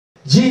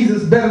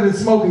Jesus better than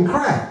smoking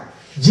crack.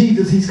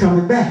 Jesus, he's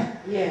coming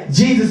back. Yes.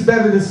 Jesus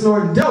better than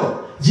snorting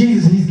dope.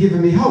 Jesus, he's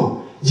giving me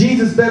hope.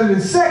 Jesus better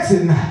than sex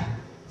at night.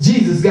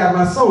 Jesus got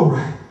my soul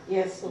right.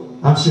 Yes, sir.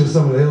 I'm sure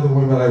some of the elder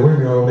women are like, wait a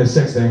minute on that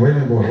sex thing. Wait a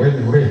minute, boy. Wait a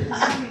minute.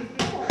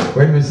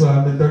 Wait a minute, son.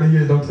 I've been 30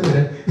 years. Don't tell me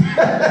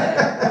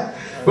that.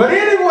 But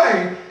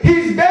anyway,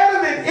 he's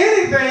better than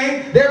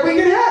anything that we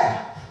can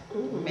have.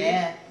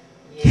 Amen.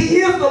 He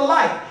is the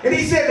light. And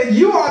he said that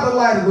you are the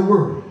light of the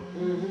world.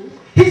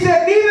 He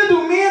said, neither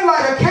do men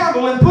light a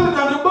candle and put it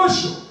under a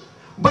bushel,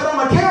 but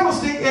on a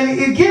candlestick, and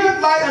it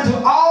giveth light unto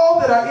all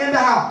that are in the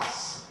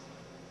house.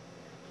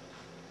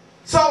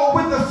 So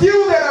with the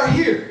few that are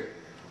here,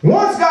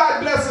 once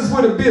God blesses us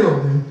with a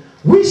building,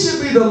 we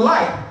should be the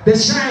light that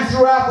shines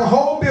throughout the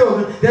whole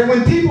building, that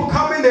when people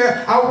come in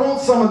there, I want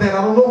some of that.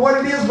 I don't know what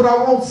it is, but I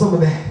want some of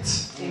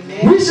that.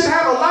 Amen. We should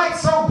have a light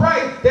so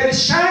bright that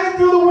it's shining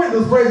through the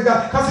windows, praise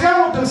God. Because I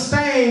want them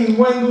stained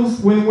windows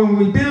when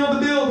we build the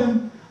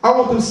building. I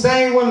want them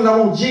stained windows. I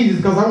want Jesus,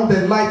 because I want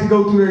that light to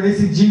go through there and they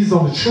see Jesus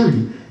on the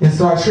tree and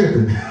start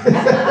tripping.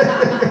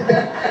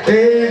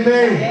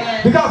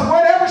 Amen. Because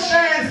whatever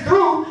shines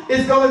through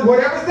is going to,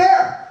 whatever's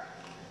there.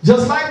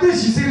 Just like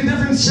this, you see the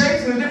different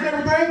shapes and the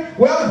different everything?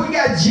 Well, if we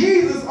got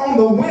Jesus on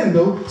the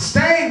window,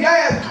 stained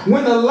glass,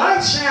 when the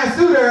light shines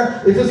through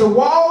there, if it's a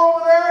wall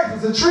over there,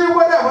 if it's a tree or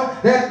whatever,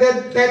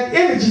 that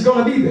image is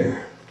going to be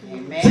there.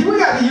 Amen. See, we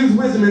got to use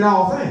wisdom in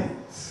all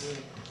things.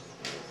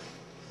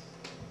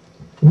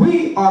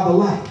 We are the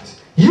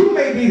light. You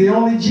may be the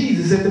only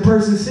Jesus that the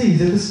person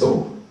sees at the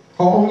store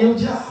or on your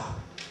job.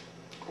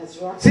 That's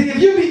right. See, if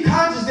you be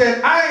conscious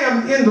that I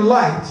am in the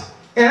light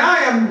and I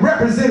am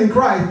representing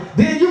Christ,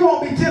 then you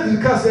won't be tempted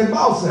to cuss that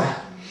boss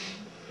out.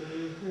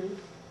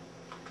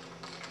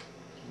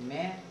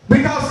 Amen.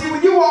 Because see,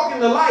 when you walk in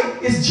the light,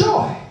 it's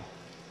joy.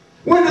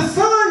 When the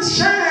sun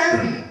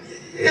shines,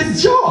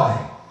 it's joy.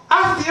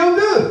 I feel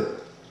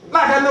good.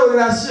 Like I know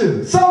that I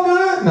should. So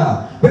good?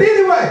 No. But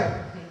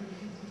anyway,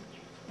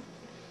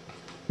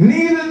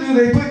 neither do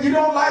they put, you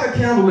don't light a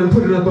candle and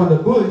put it up under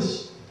a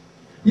bush.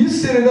 You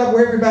set it up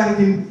where everybody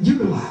can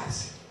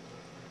utilize it.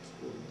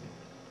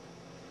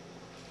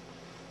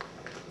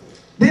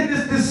 Then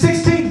this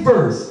 16th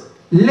verse.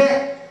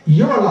 Let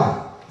your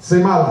light,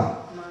 say my light.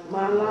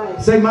 My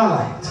light. Say my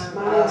light.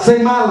 My light.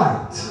 Say my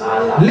light. My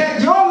light.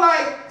 Let your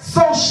light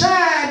so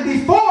shine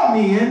before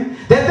men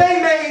that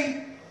they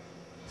may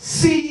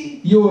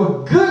see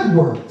your good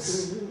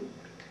works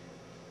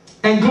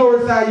and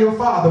glorify your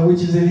Father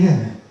which is in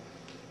heaven.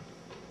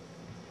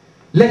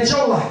 Let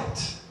your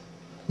light.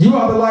 You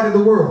are the light of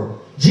the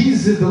world.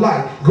 Jesus is the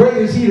light. Greater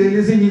is he that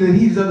is in you than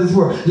he is of this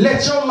world.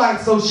 Let your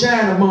light so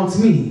shine amongst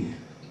men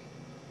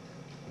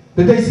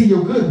that they see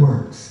your good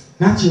works.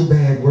 Not your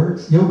bad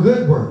works. Your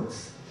good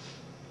works.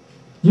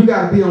 You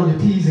got to be on your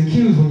P's and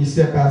Q's when you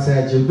step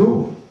outside your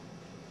door.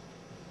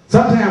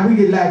 Sometimes we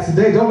get lax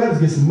today. Don't let us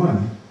get some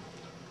money.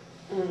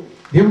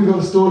 Then we go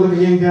to the store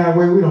looking any kind of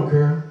way. We don't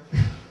care.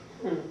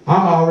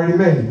 I'm already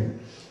made it.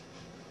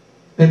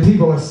 And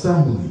people are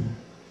stumbling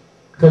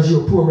because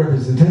you're a poor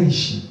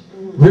representation.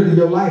 Really,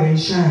 your light ain't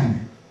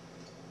shining.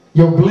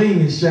 Your bling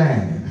is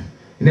shining.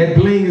 And that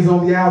bling is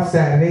on the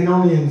outside. It ain't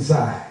on the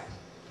inside.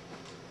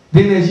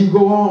 Then as you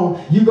go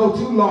on, you go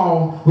too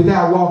long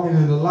without walking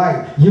in the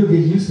light, you'll get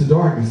used to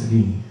darkness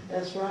again.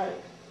 That's right.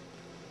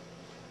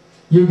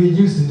 You'll get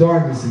used to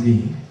darkness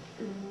again.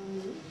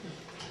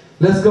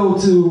 Let's go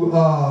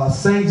to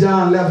St.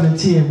 John 11 and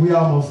 10. We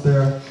almost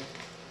there.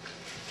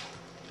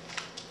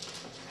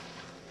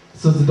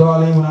 Sister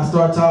Darlene, when I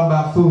start talking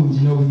about food,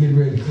 you know we're getting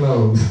ready to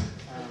close.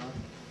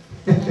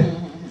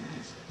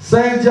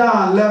 St.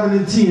 John 11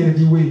 and 10, if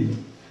you will.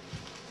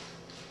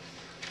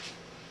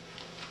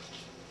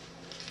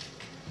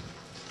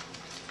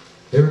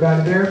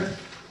 Everybody there?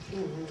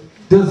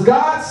 Does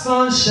God's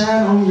sun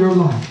shine on your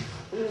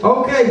life?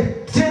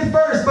 Okay, 10th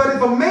verse. But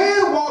if a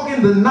man walk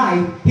in the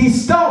night, he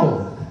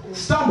stumbleth,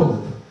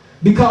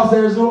 because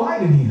there is no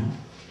light in him.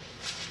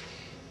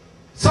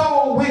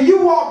 So when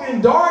you walk in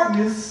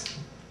darkness,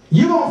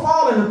 you're going to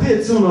fall in the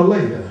pit sooner or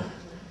later.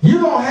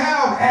 You're going to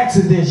have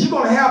accidents. You're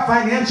going to have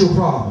financial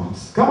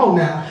problems. Come on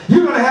now.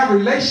 You're going to have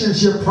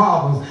relationship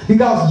problems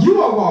because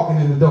you are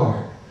walking in the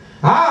dark.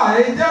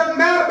 It doesn't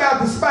matter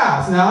about the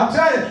spouse. Now, I'm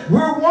telling you,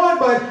 we're one,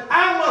 but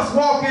I must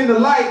walk in the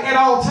light at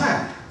all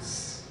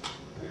times.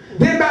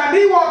 Then by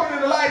me walking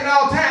in the light at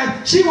all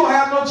times, she won't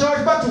have no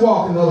choice but to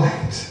walk in the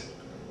light.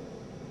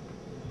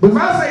 But if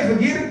I say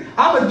forget it,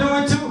 I'm going to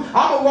do it too,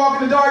 I'm going to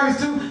walk in the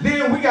darkness too,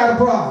 then we got a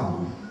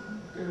problem.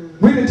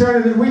 We done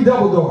turn it, we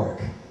double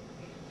dark.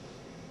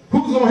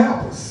 Who's going to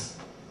help us?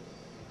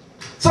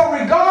 So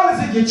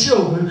regardless of your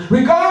children,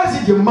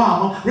 regardless of your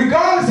mama,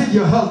 regardless of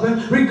your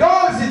husband,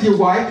 regardless of your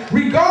wife,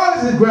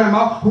 regardless of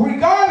grandma,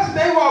 regardless if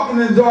they walk in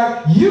the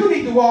dark, you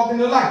need to walk in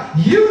the light.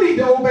 You need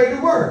to obey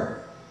the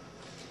word.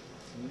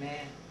 Amen.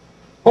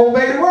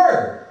 Obey the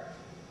word.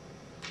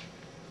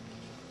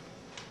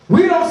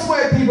 We don't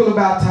sweat people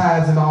about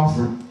tithes and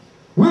offering.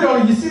 We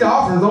don't, you see the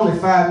offering is only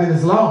 5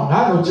 minutes long.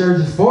 I know church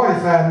is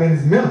 45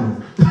 minutes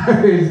minimum.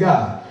 Praise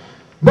God.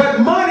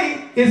 But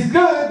money is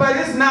good, but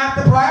it's not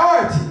the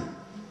priority.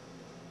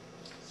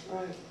 That's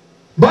right.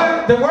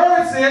 But the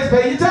word says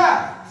pay your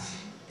tithes.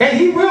 And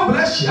he will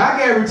bless you. I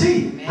guarantee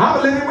you. Amen. I'm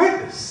a living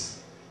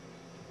witness.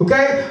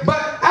 Okay?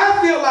 But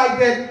I feel like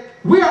that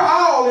we are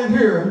all in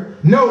here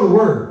know the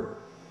word.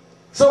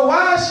 So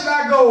why should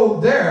I go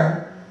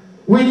there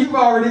when you've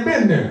already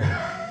been there?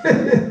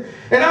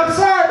 And I'm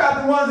sorry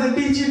about the ones that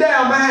beat you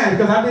down behind,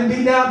 because I've been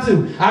beat down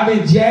too. I've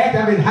been jacked.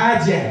 I've been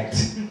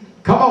hijacked.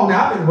 Come on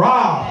now. I've been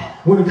robbed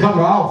when it comes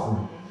to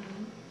offering.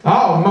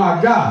 Oh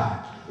my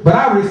God. But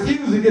I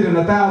refuse to get in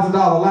a $1,000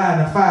 line,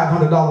 a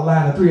 $500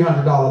 line, a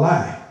 $300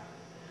 line.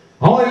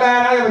 Only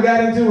line I ever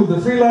got into was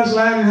the free lunch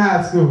line in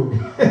high school.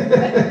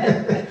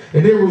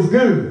 And it was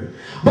good.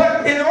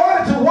 But in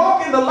order to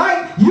walk in the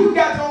light, you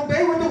got to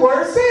obey what the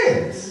word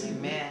says.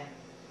 Amen.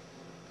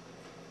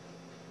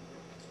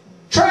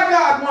 Try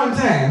God one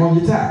time on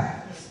your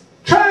tithes.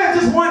 Try it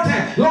just one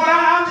time. Lord,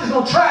 I'm just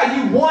going to try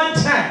you one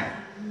time.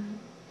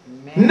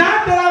 Amen.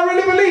 Not that I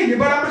really believe you,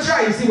 but I'm going to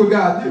try you and see what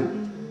God do.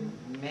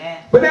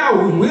 Amen. But now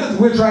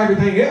we'll try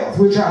everything else.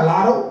 We'll try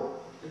lotto.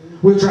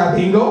 We'll try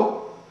bingo.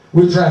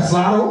 We'll try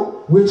slotto.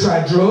 We'll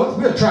try drugs.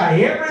 We'll try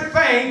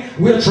everything.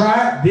 We'll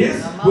try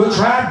this. We'll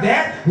try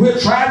that. We'll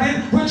try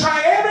this. We'll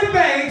try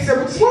everything except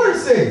what the word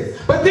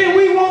says. But then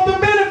we want the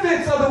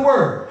benefits of the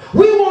word.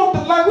 We want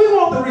the light. We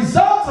want the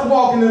results of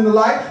walking in the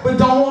light, but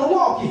don't want to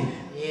walk in it.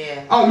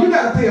 Yeah. Oh, you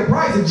got to pay a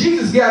price. If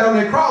Jesus got on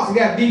that cross and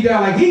got beat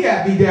down like he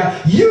got beat down,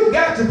 you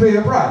got to pay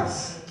a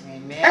price.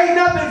 Amen. Ain't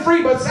nothing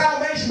free but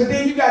salvation, but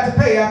then you got to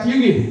pay after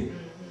you get it.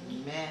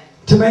 Amen.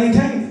 To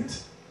maintain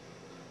it.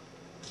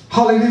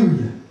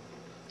 Hallelujah.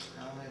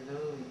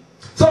 Hallelujah.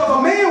 So if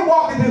a man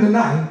walketh in the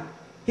night,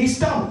 he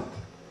stumbleth.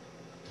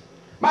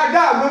 My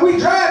God, when we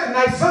drive at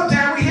night,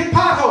 sometimes we hit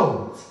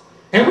potholes.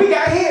 And we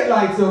got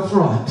headlights up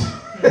front.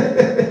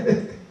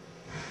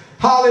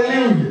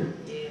 Hallelujah.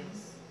 Yes.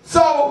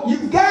 So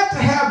you've got to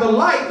have the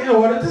light in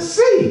order to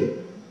see.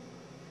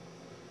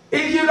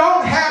 If you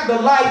don't have the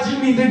light, you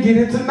need to get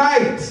it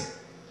tonight.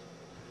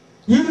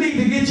 You need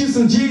to get you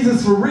some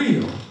Jesus for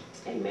real.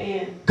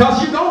 Amen.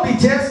 Because you're going to be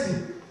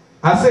tested.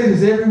 I say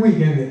this every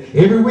week, and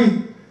every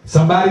week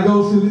somebody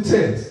goes through the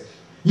test.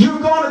 You're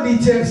going to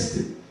be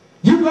tested.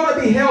 You're going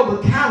to be held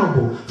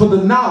accountable for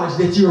the knowledge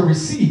that you're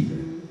receiving.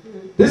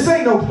 This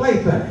ain't no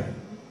plaything.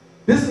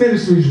 This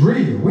ministry is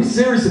real. We're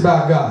serious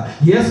about God.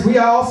 Yes, we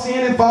all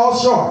sin and fall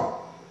short.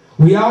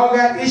 We all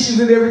got issues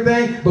and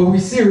everything, but we're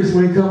serious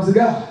when it comes to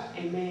God.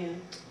 Amen.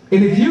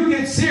 And if you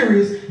get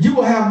serious, you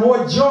will have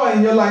more joy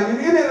in your life. And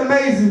isn't it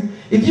amazing?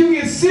 If you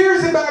get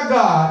serious about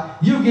God,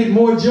 you'll get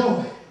more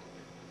joy.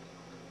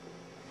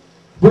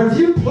 But if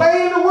you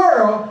play in the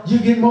world, you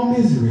get more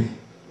misery.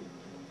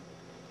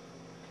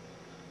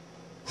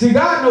 See,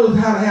 God knows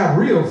how to have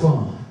real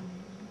fun.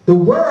 The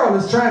world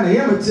is trying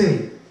to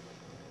imitate,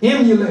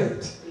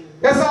 emulate.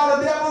 That's all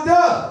the devil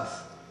does.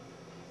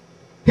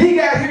 He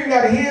got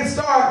a head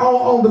start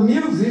on the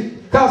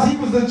music because he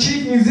was the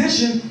chief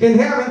musician in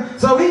heaven.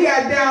 So he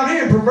got down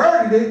here and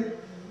perverted it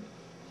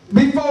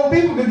before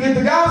people could get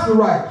the gospel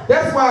right.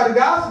 That's why the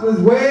gospel is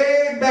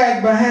way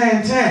back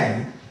behind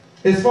time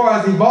as far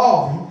as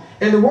evolving.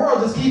 And the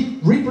world just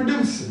keep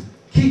reproducing.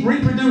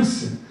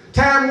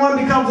 Time one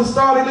becomes a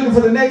star, they're looking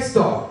for the next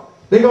star.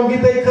 They're going to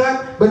get their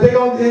cut, but they're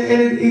going to,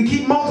 and it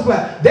keep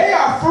multiplying. They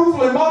are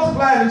fruitful and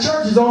multiplying the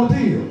churches on the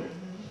field.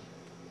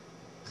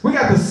 We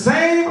got the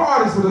same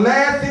artists for the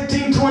last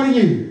 15, 20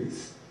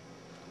 years.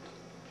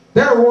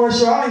 That award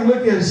show, I don't even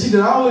look at it. She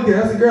did, I don't look at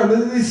it. I said, girl, this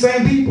is these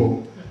same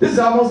people. This is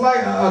almost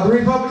like the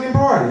Republican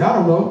Party. I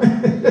don't know.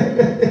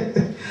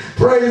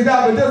 Praise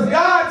God. But does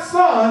God's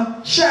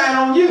sun shine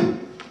on you?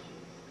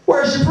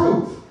 Where's your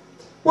proof?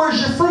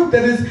 Where's your fruit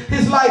that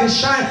his light is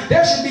shining?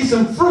 There should be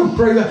some fruit,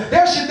 praise God.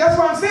 That's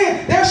what I'm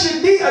saying. There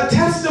should be a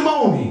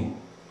testimony.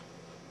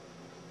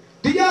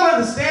 Do y'all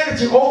understand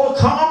that you're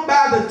overcome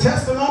by the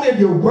testimony of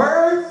your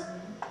words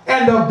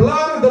and the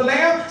blood of the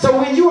Lamb? So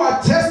when you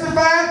are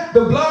testifying,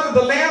 the blood of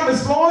the Lamb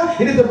is flowing.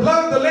 And if the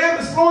blood of the Lamb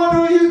is flowing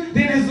through you,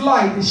 then his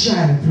light is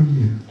shining through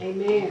you.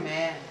 Amen.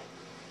 Amen.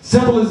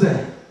 Simple as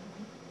that.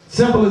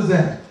 Simple as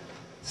that.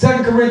 2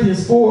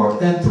 Corinthians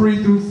 4 and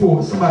 3 through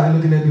 4. Somebody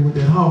looking at me with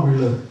that hungry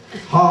look.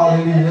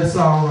 Hallelujah. That's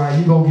all right.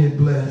 You're going to get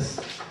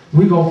blessed.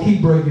 We're going to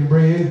keep breaking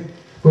bread,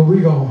 but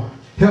we're going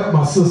to help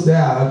my sister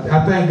out.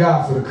 I thank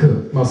God for the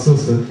cook, my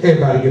sister.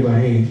 Everybody give her a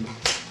hand.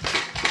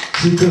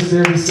 She cooks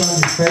every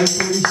Sunday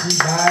faithfully. She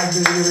buys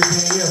it and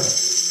everything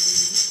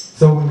else.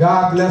 So when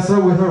God bless her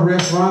with her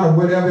restaurant or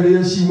whatever it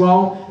is she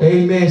wants,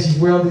 amen, she's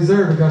well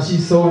deserved because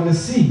she's sowing the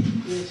seed.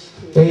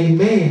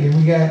 Amen. And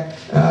we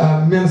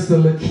got Minister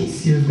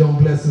Lakeisha is going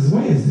to bless us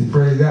Wednesday.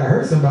 Praise God. I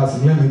heard something about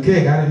some lemon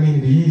cake. I didn't mean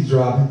to be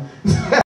eavesdropping.